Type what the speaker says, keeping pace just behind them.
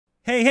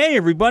Hey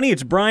everybody,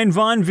 it's Brian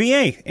Von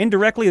VA.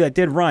 Indirectly, that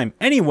did rhyme.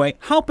 Anyway,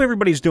 hope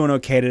everybody's doing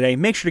okay today.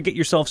 Make sure to get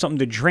yourself something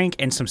to drink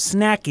and some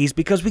snackies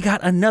because we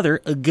got another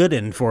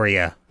good-un for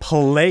you.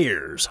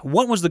 Players.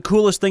 What was the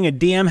coolest thing a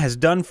DM has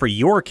done for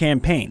your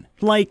campaign?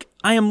 Like,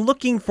 I am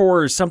looking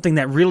for something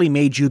that really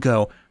made you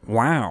go,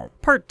 wow.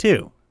 Part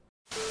 2.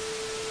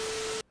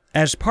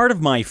 As part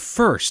of my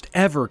first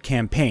ever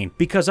campaign,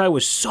 because I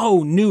was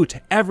so new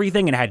to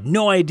everything and had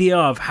no idea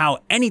of how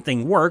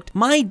anything worked,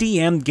 my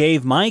DM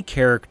gave my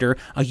character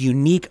a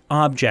unique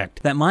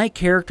object that my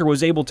character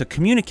was able to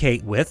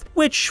communicate with,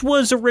 which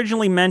was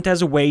originally meant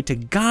as a way to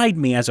guide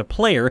me as a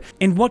player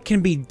in what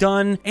can be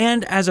done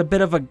and as a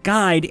bit of a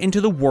guide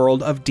into the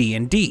world of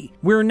D&D.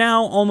 We're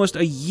now almost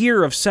a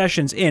year of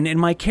sessions in, and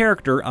my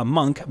character, a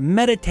monk,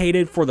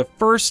 meditated for the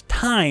first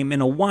time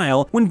in a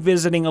while when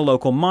visiting a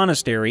local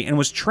monastery and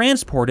was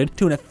transported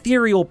to an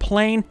ethereal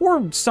plane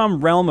or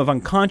some realm of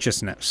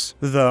unconsciousness.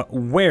 The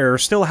where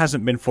still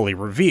hasn't been fully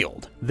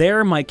revealed.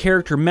 There, my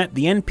character met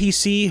the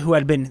NPC who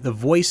had been the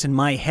voice in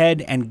my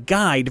head and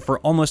guide for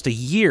almost a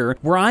year,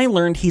 where I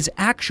learned he's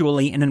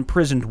actually an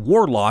imprisoned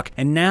warlock,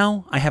 and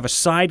now I have a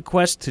side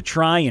quest to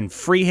try and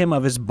free him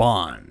of his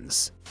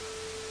bonds.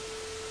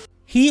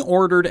 He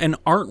ordered an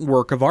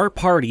artwork of our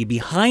party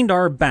behind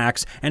our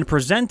backs and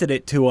presented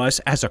it to us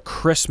as a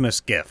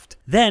Christmas gift.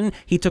 Then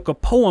he took a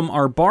poem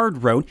our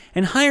bard wrote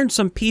and hired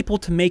some people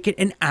to make it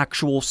an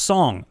actual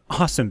song.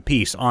 Awesome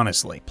piece,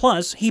 honestly.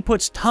 Plus, he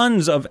puts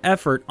tons of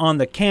effort on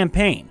the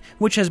campaign,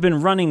 which has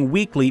been running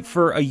weekly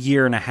for a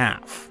year and a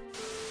half.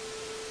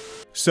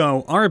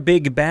 So, our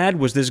big bad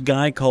was this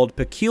guy called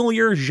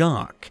Peculiar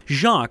Jacques.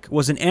 Jacques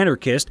was an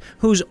anarchist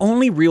whose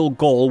only real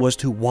goal was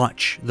to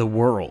watch the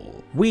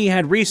world. We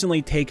had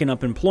recently taken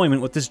up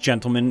employment with this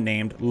gentleman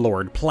named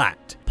Lord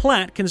Platt.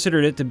 Platt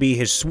considered it to be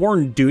his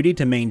sworn duty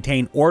to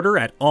maintain order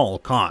at all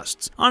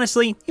costs.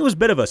 Honestly, he was a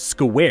bit of a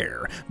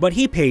square, but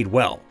he paid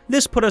well.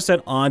 This put us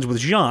at odds with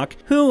Jacques,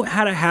 who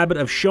had a habit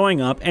of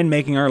showing up and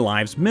making our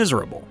lives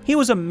miserable. He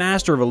was a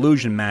master of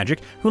illusion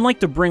magic who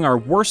liked to bring our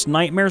worst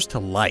nightmares to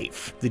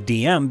life. The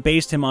DM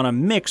based him on a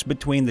mix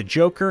between the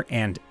Joker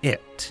and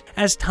It.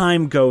 As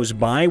time goes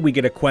by, we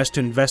get a quest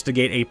to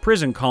investigate a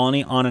prison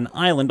colony on an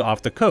island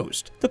off the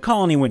coast. The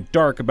colony went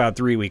dark about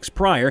 3 weeks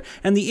prior,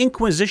 and the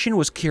Inquisition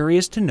was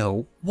curious to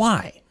know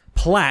why.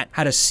 Platt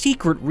had a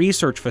secret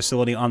research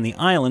facility on the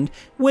island,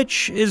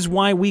 which is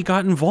why we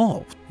got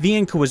involved. The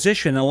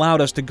Inquisition allowed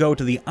us to go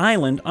to the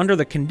island under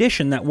the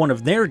condition that one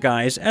of their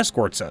guys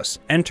escorts us.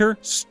 Enter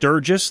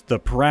Sturgis the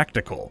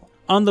Practical.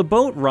 On the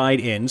boat ride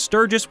in,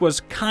 Sturgis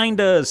was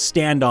kinda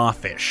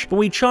standoffish, but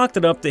we chalked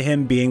it up to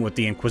him being with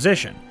the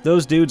Inquisition.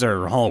 Those dudes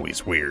are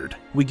always weird.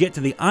 We get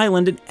to the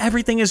island and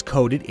everything is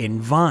coated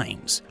in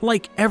vines.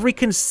 Like every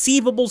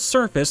conceivable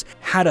surface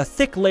had a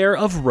thick layer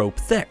of rope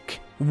thick.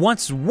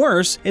 What's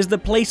worse is the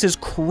place is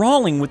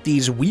crawling with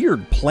these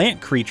weird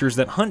plant creatures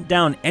that hunt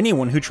down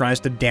anyone who tries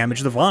to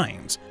damage the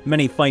vines.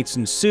 Many fights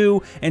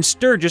ensue, and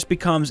Sturgis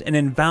becomes an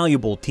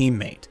invaluable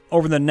teammate.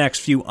 Over the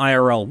next few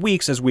IRL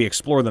weeks as we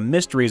explore the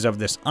mysteries of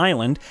this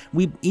island,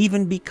 we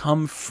even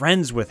become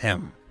friends with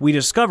him. We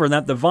discover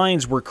that the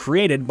vines were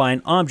created by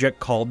an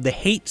object called the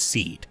Hate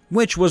Seed,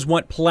 which was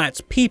what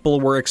Platt's people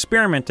were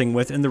experimenting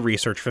with in the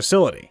research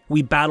facility.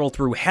 We battle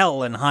through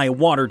hell and high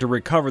water to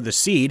recover the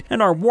seed,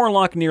 and our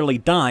warlock nearly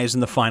dies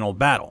in the final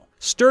battle.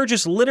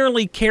 Sturgis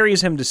literally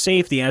carries him to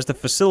safety as the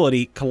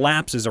facility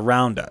collapses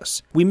around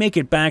us. We make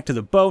it back to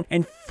the boat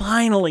and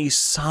finally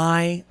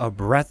sigh a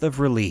breath of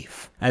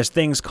relief. As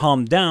things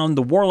calm down,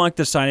 the warlock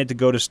decided to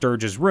go to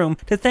Sturgis' room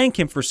to thank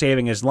him for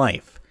saving his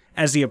life.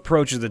 As he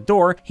approaches the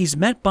door, he's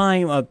met by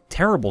a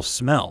terrible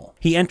smell.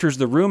 He enters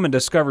the room and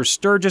discovers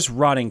Sturgis'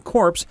 rotting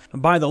corpse,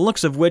 by the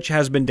looks of which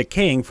has been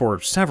decaying for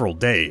several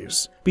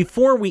days.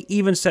 Before we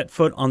even set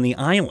foot on the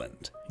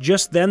island,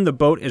 just then the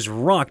boat is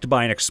rocked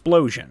by an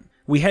explosion.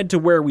 We head to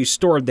where we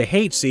stored the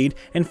Hate Seed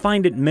and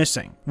find it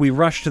missing. We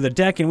rush to the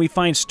deck and we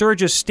find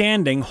Sturgis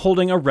standing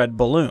holding a red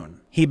balloon.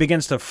 He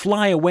begins to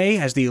fly away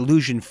as the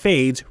illusion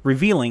fades,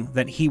 revealing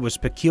that he was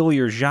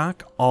Peculiar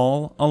Jacques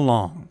all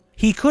along.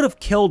 He could have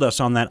killed us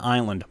on that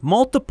island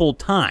multiple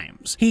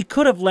times. He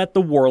could have let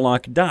the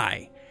warlock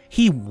die.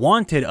 He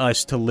wanted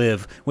us to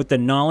live with the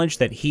knowledge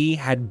that he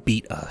had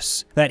beat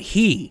us, that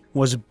he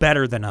was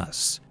better than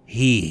us.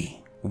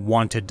 He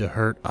wanted to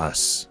hurt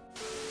us.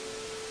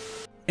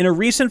 In a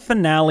recent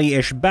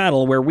finale-ish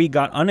battle where we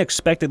got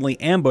unexpectedly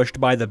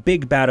ambushed by the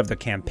big bad of the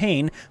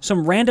campaign,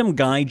 some random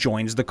guy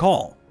joins the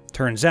call.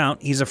 Turns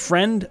out he's a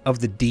friend of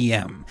the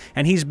DM,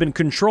 and he's been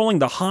controlling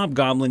the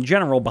Hobgoblin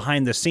General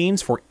behind the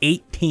scenes for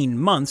 18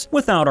 months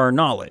without our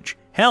knowledge.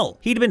 Hell,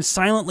 he'd been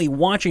silently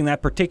watching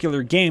that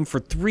particular game for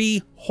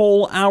 3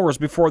 whole hours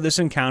before this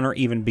encounter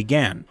even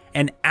began.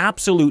 An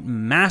absolute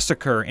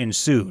massacre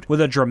ensued,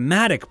 with a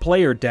dramatic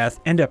player death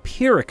and a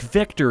Pyrrhic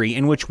victory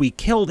in which we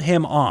killed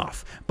him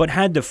off, but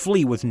had to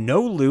flee with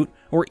no loot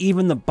or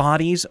even the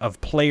bodies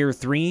of player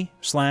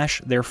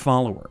 3/their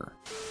follower.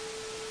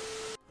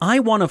 I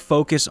want to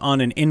focus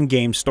on an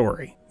in-game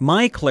story.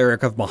 My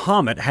cleric of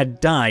Bahamut had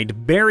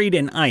died buried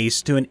in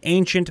ice to an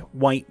ancient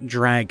white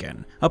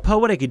dragon. A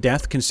poetic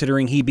death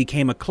considering he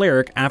became a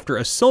cleric after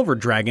a silver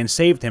dragon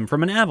saved him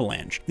from an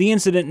avalanche. The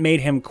incident made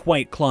him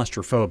quite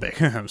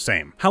claustrophobic.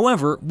 Same.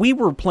 However, we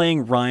were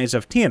playing Rise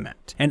of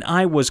Tiamat, and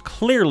I was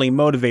clearly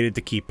motivated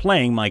to keep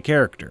playing my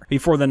character.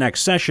 Before the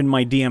next session,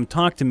 my DM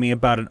talked to me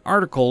about an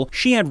article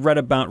she had read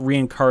about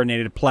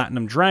reincarnated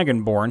Platinum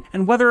Dragonborn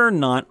and whether or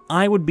not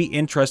I would be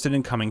interested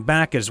in coming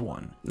back as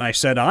one. I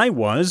said I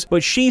was,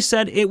 but she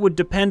said it would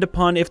depend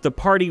upon if the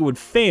party would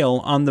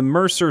fail on the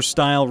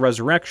Mercer-style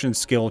resurrection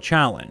skill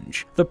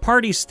challenge. The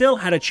party still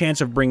had a chance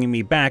of bringing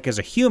me back as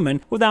a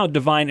human without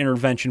divine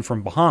intervention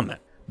from Bahamut.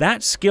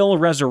 That skill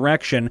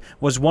resurrection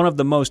was one of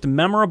the most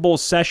memorable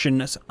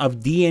sessions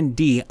of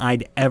D&D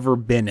I'd ever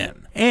been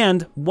in,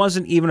 and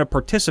wasn't even a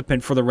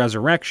participant for the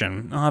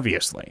resurrection,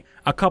 obviously.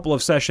 A couple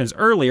of sessions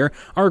earlier,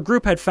 our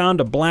group had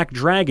found a black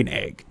dragon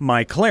egg.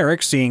 My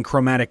cleric, seeing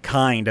Chromatic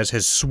Kind as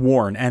his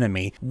sworn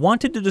enemy,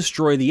 wanted to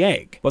destroy the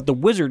egg, but the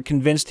wizard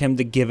convinced him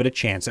to give it a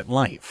chance at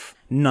life.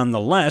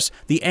 Nonetheless,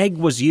 the egg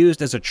was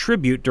used as a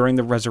tribute during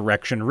the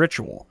resurrection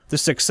ritual. The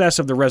success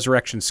of the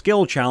resurrection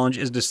skill challenge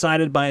is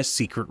decided by a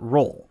secret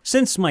roll.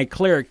 Since my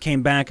cleric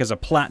came back as a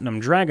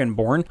Platinum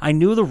Dragonborn, I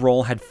knew the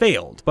roll had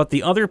failed, but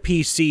the other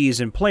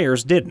PCs and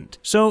players didn't,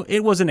 so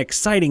it was an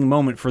exciting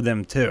moment for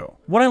them too.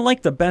 What I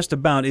like the best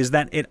about is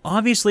that it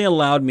obviously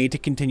allowed me to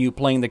continue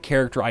playing the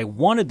character I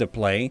wanted to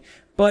play,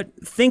 but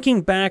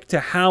thinking back to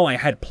how I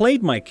had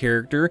played my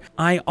character,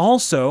 I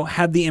also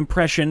had the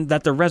impression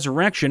that the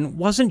resurrection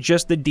wasn't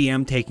just the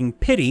DM taking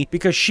pity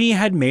because she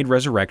had made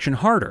resurrection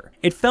harder.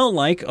 It felt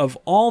like, of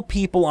all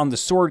people on the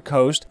Sword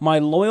Coast, my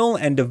loyal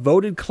and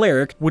devoted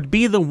cleric would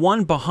be the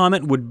one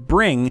Bahamut would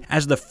bring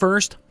as the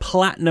first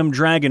Platinum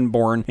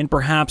Dragonborn in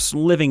perhaps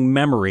living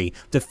memory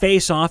to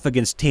face off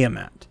against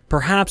Tiamat.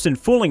 Perhaps in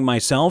fooling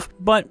myself,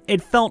 but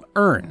it felt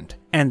earned,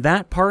 and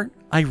that part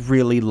I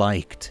really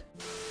liked.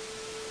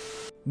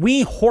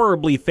 We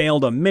horribly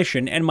failed a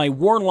mission and my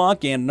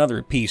warlock and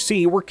another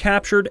PC were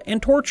captured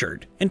and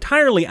tortured.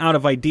 Entirely out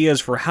of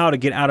ideas for how to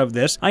get out of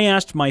this, I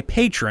asked my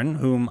patron,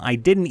 whom I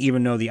didn't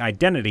even know the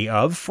identity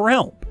of, for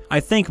help.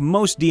 I think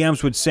most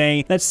DMs would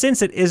say that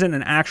since it isn't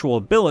an actual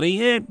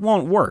ability, it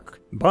won't work.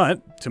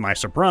 But, to my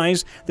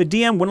surprise, the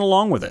DM went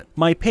along with it.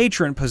 My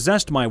patron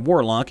possessed my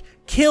warlock,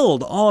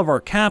 killed all of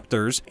our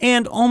captors,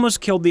 and almost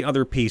killed the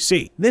other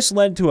PC. This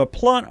led to a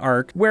plot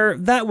arc where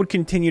that would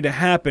continue to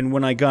happen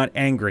when I got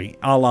angry,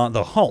 a la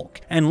the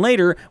Hulk, and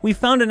later we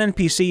found an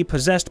NPC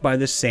possessed by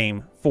the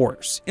same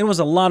force. It was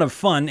a lot of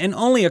fun and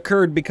only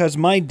occurred because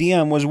my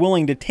DM was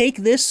willing to take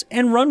this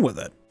and run with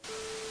it.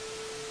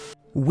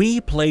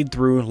 We played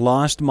through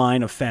Lost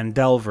Mine of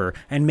Phandelver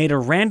and made a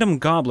random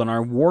goblin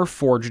our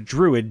Warforged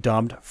druid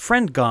dubbed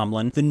Friend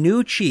Goblin the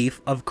new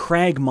chief of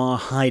Cragmaw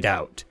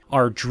Hideout.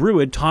 Our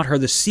druid taught her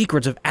the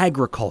secrets of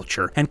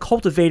agriculture and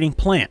cultivating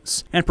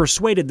plants, and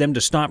persuaded them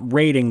to stop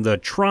raiding the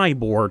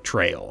Tribor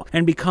Trail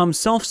and become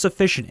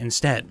self-sufficient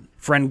instead.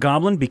 Friend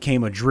Goblin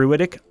became a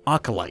druidic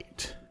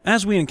acolyte.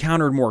 As we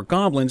encountered more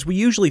goblins, we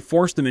usually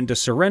forced them into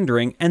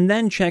surrendering and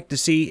then checked to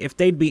see if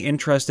they'd be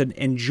interested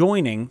in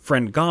joining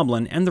Friend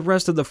Goblin and the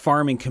rest of the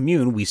farming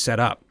commune we set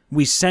up.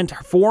 We sent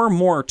 4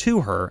 more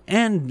to her,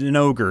 and an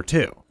ogre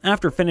too.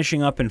 After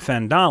finishing up in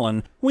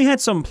Phandalin, we had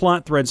some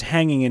plot threads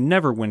hanging in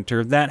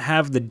Neverwinter that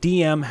have the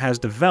DM has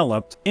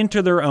developed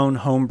into their own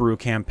homebrew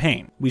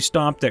campaign. We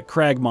stopped at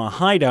Cragmaw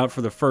Hideout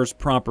for the first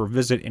proper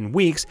visit in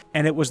weeks,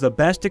 and it was the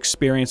best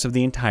experience of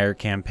the entire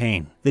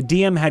campaign. The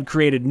DM had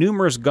created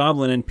numerous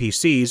goblin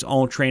NPCs,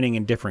 all training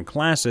in different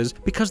classes,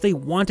 because they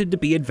wanted to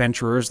be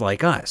adventurers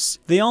like us.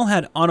 They all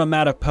had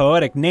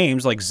onomatopoetic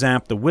names like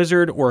Zap the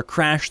Wizard or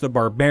Crash the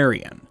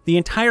Barbarian. The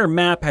entire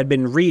map had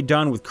been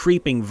redone with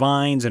creeping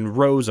vines and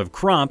rows of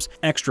crops,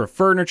 extra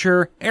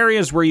furniture,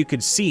 areas where you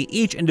could see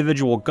each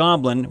individual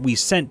goblin we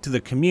sent to the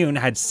commune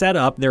had set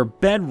up their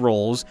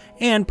bedrolls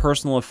and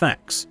personal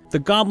effects. The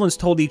goblins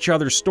told each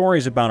other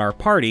stories about our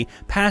party,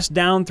 passed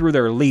down through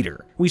their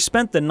leader. We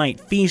spent the night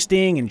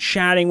feasting and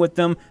chatting with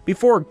them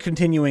before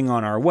continuing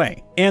on our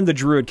way. And the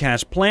druid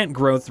cast plant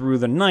growth through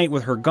the night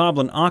with her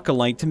goblin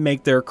acolyte to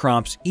make their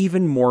crops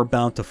even more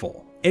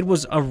bountiful. It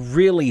was a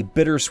really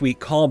bittersweet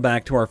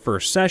callback to our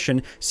first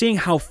session, seeing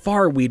how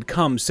far we'd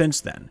come since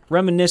then.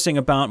 Reminiscing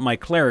about my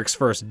cleric's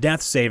first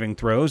death saving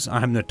throws,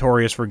 I'm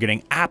notorious for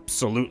getting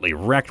absolutely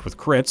wrecked with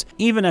crits,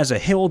 even as a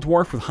hill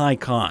dwarf with high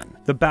con.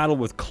 The battle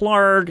with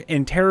Clarg,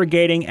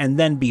 interrogating and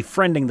then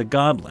befriending the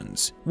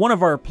goblins. One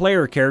of our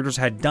player characters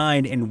had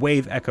died in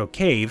Wave Echo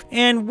Cave,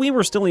 and we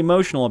were still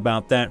emotional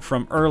about that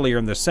from earlier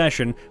in the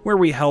session where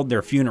we held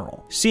their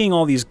funeral. Seeing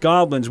all these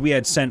goblins we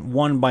had sent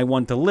one by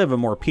one to live a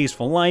more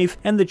peaceful life,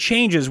 and the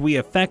changes we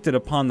effected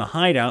upon the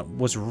hideout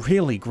was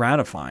really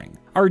gratifying.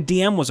 Our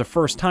DM was a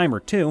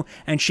first-timer too,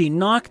 and she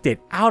knocked it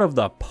out of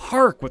the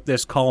park with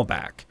this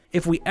callback.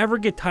 If we ever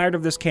get tired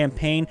of this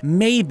campaign,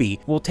 maybe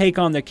we'll take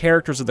on the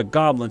characters of the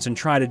goblins and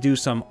try to do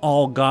some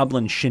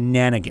all-goblin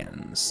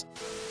shenanigans.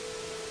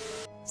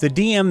 The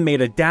DM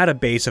made a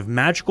database of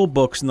magical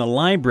books in the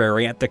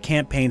library at the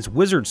campaign's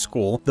wizard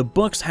school. The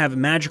books have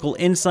magical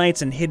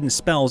insights and hidden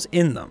spells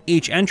in them.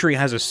 Each entry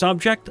has a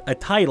subject, a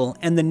title,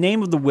 and the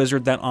name of the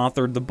wizard that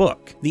authored the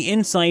book. The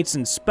insights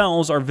and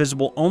spells are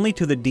visible only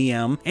to the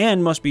DM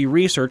and must be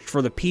researched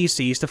for the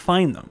PCs to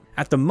find them.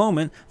 At the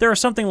moment, there are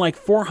something like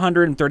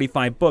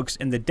 435 books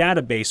in the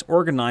database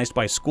organized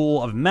by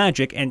School of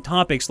Magic and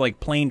topics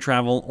like plane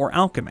travel or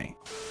alchemy.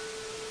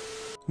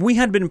 We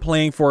had been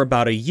playing for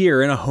about a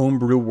year in a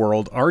homebrew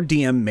world our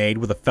DM made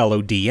with a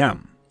fellow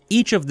DM.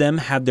 Each of them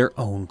had their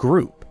own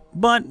group,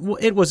 but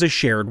it was a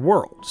shared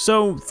world,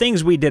 so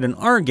things we did in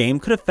our game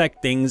could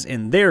affect things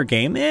in their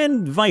game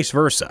and vice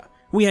versa.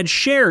 We had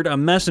shared a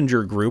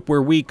messenger group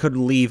where we could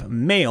leave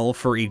mail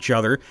for each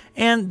other,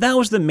 and that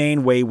was the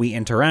main way we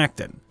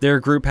interacted. Their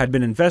group had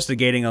been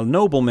investigating a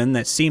nobleman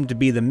that seemed to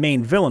be the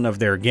main villain of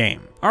their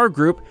game. Our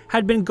group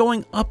had been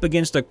going up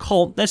against a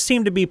cult that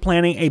seemed to be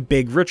planning a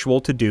big ritual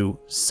to do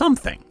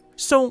something.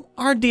 So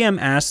our DM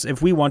asks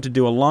if we want to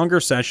do a longer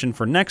session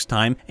for next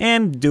time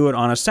and do it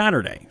on a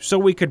Saturday, so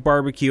we could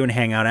barbecue and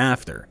hang out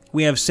after.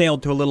 We have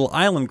sailed to a little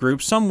island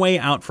group some way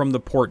out from the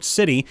port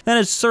city that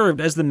has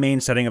served as the main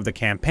setting of the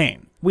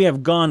campaign. We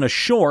have gone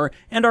ashore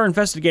and are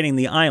investigating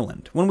the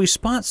island when we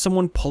spot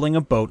someone pulling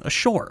a boat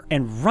ashore.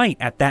 And right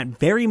at that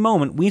very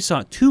moment, we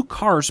saw 2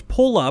 cars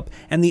pull up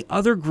and the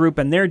other group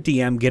and their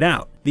DM get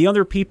out. The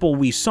other people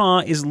we saw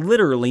is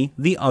literally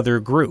the other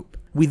group.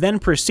 We then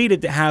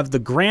proceeded to have the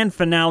grand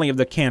finale of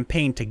the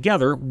campaign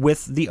together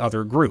with the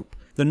other group.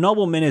 The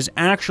nobleman is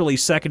actually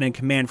second in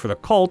command for the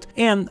cult,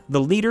 and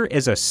the leader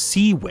is a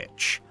sea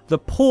witch. They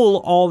pull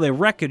all the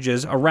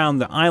wreckages around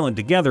the island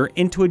together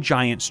into a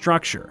giant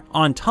structure,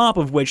 on top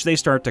of which they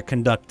start to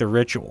conduct the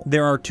ritual.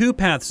 There are 2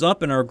 paths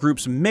up, and our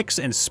groups mix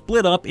and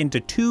split up into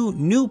 2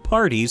 new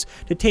parties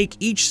to take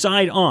each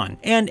side on,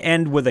 and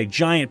end with a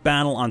giant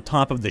battle on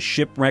top of the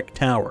shipwreck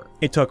tower.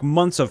 It took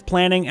months of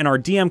planning, and our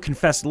DM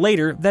confessed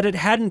later that it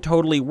hadn't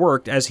totally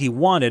worked as he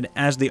wanted,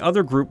 as the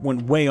other group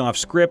went way off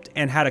script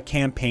and had a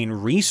campaign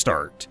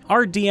restart.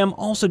 Our DM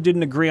also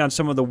didn't agree on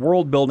some of the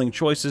world building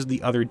choices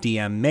the other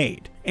DM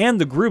made.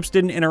 And the groups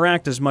didn't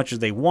interact as much as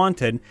they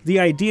wanted. The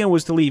idea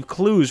was to leave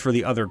clues for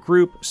the other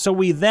group, so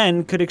we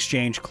then could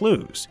exchange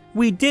clues.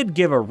 We did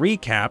give a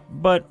recap,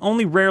 but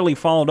only rarely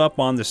followed up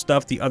on the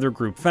stuff the other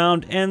group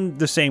found, and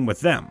the same with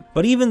them.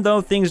 But even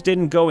though things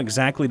didn't go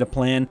exactly to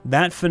plan,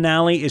 that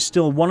finale is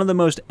still one of the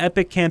most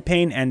epic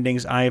campaign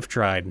endings I've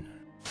tried.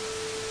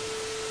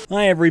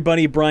 Hi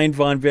everybody, Brian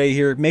Von Vey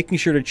here, making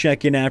sure to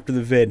check in after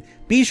the vid.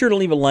 Be sure to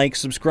leave a like,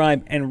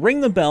 subscribe, and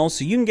ring the bell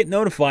so you can get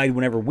notified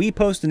whenever we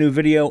post a new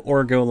video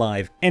or go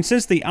live. And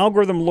since the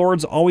algorithm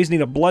lords always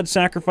need a blood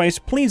sacrifice,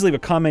 please leave a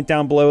comment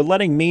down below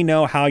letting me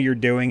know how you're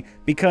doing,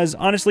 because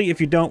honestly, if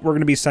you don't, we're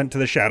going to be sent to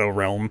the Shadow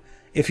Realm.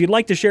 If you'd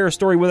like to share a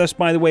story with us,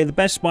 by the way, the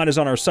best spot is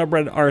on our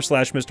subreddit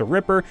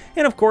r/MrRipper,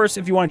 and of course,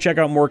 if you want to check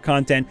out more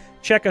content,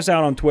 check us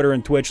out on Twitter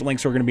and Twitch,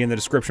 links are going to be in the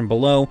description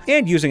below.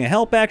 And using a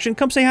help action,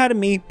 come say hi to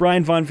me,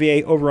 Brian Von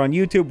Vey, over on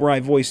YouTube, where I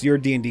voice your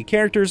D&D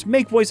characters,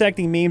 make voice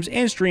acting memes,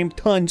 and stream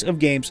tons of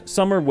games,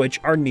 some of which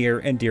are near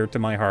and dear to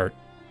my heart.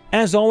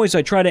 As always,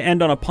 I try to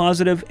end on a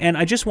positive, and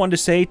I just wanted to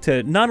say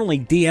to not only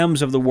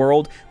DMs of the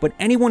world, but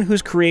anyone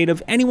who's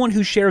creative, anyone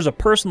who shares a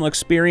personal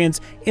experience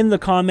in the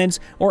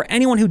comments, or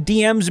anyone who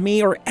DMs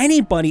me, or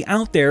anybody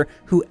out there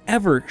who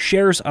ever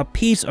shares a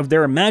piece of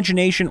their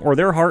imagination or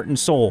their heart and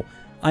soul,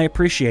 I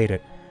appreciate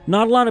it.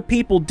 Not a lot of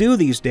people do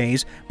these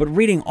days, but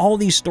reading all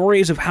these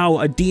stories of how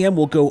a DM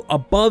will go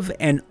above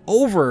and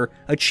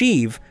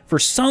overachieve for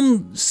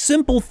some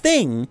simple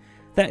thing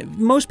that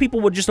most people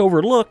would just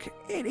overlook,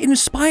 it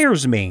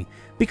inspires me,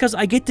 because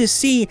I get to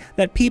see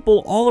that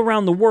people all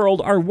around the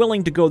world are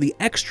willing to go the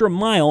extra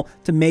mile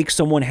to make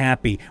someone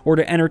happy or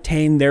to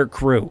entertain their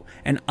crew.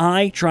 And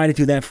I try to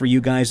do that for you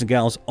guys and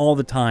gals all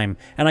the time.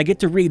 And I get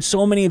to read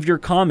so many of your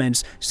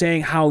comments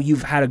saying how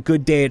you've had a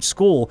good day at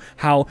school,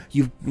 how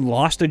you've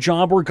lost a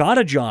job or got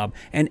a job,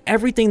 and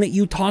everything that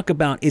you talk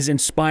about is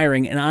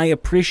inspiring, and I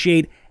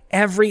appreciate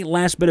every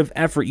last bit of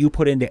effort you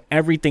put into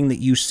everything that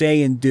you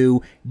say and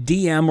do,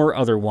 DM or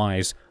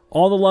otherwise.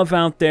 All the love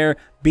out there,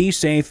 be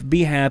safe,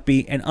 be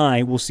happy, and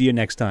I will see you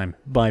next time.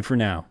 Bye for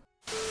now.